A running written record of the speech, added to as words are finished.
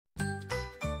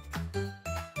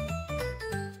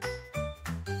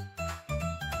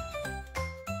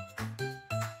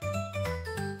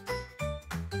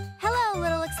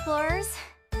explorers.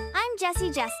 I'm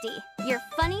Jessie Jesty, your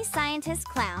funny scientist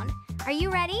clown. Are you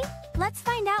ready? Let's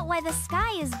find out why the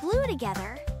sky is blue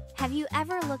together. Have you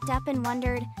ever looked up and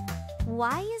wondered,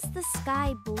 why is the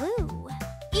sky blue?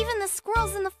 Even the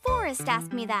squirrels in the forest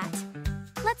ask me that.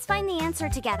 Let's find the answer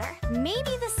together.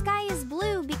 Maybe the sky is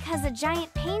blue because a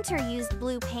giant painter used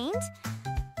blue paint?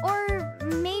 Or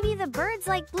maybe the birds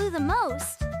like blue the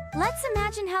most. Let's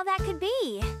imagine how that could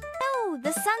be. Oh,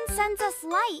 the sun sends us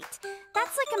light.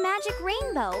 That's like a magic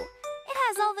rainbow. It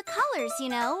has all the colors, you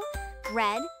know.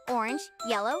 Red, orange,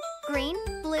 yellow, green,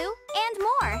 blue, and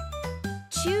more.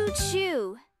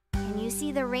 Choo-choo. Can you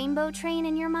see the rainbow train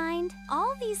in your mind?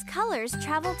 All these colors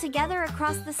travel together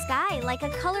across the sky like a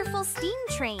colorful steam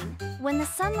train. When the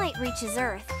sunlight reaches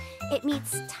Earth, it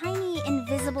meets tiny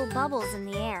invisible bubbles in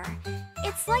the air.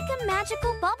 It's like a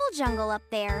magical bubble jungle up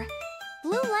there.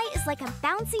 Blue light is like a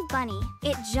bouncy bunny.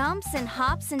 It jumps and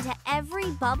hops into every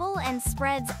bubble and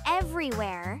spreads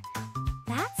everywhere.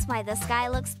 That's why the sky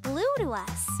looks blue to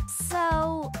us.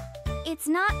 So, it's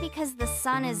not because the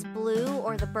sun is blue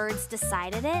or the birds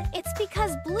decided it. It's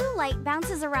because blue light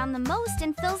bounces around the most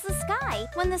and fills the sky.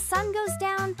 When the sun goes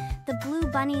down, the blue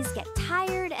bunnies get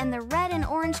tired and the red and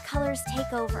orange colors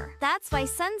take over. That's why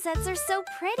sunsets are so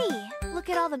pretty. Look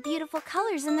at all the beautiful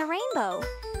colors in the rainbow.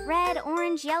 Red,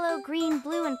 orange, yellow, green,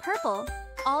 blue, and purple,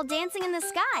 all dancing in the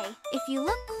sky. If you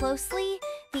look closely,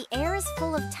 the air is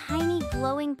full of tiny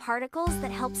glowing particles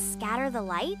that help scatter the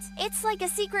light. It's like a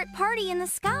secret party in the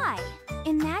sky.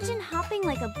 Imagine hopping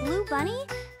like a blue bunny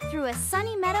through a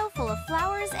sunny meadow full of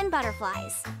flowers and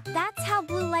butterflies. That's how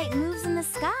blue light moves in the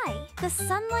sky. The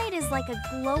sunlight is like a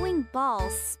glowing ball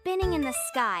spinning in the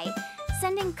sky,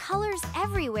 sending colors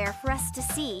everywhere for us to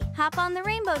see. Hop on the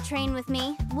rainbow train with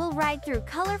me. We'll ride through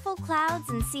colorful clouds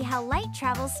and see how light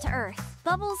travels to Earth.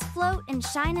 Bubbles float and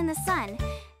shine in the sun,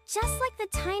 just like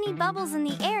the tiny bubbles in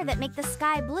the air that make the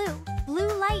sky blue.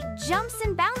 Blue light jumps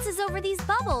and bounces over these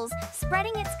bubbles,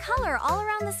 spreading its color all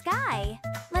around the sky.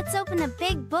 Let's open a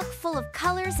big book full of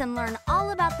colors and learn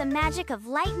all about the magic of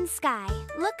light and sky.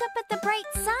 Look up at the bright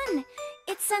sun.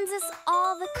 It sends us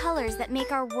all the colors that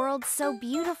make our world so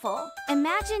beautiful.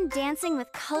 Imagine dancing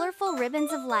with colorful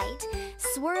ribbons of light,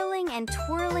 swirling and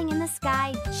twirling in the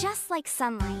sky just like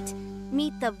sunlight.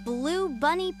 Meet the blue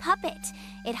bunny puppet.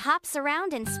 It hops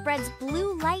around and spreads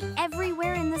blue light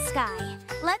everywhere in the sky.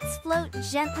 Let's float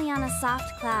gently on a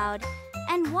soft cloud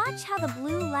and watch how the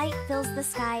blue light fills the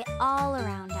sky all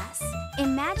around us.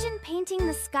 Imagine painting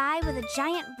the sky with a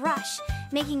giant brush,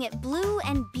 making it blue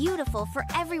and beautiful for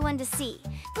everyone to see.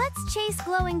 Let's chase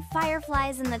glowing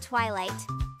fireflies in the twilight,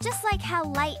 just like how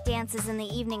light dances in the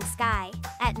evening sky.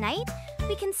 At night,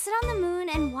 we can sit on the moon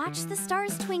and watch the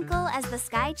stars twinkle as the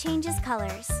sky changes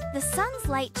colors. The sun's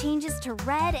light changes to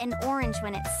red and orange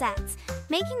when it sets,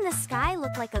 making the sky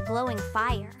look like a glowing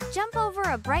fire. Jump over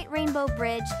a bright rainbow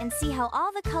bridge and see how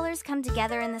all the colors come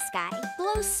together in the sky.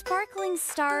 Blow sparkling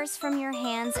stars from your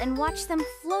hands and watch them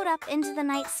float up into the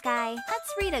night sky.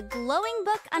 Let's read a glowing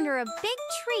book under a big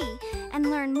tree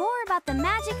and learn more about the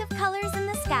magic of colors in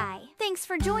the sky. Thanks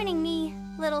for joining me,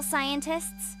 little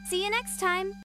scientists. See you next time.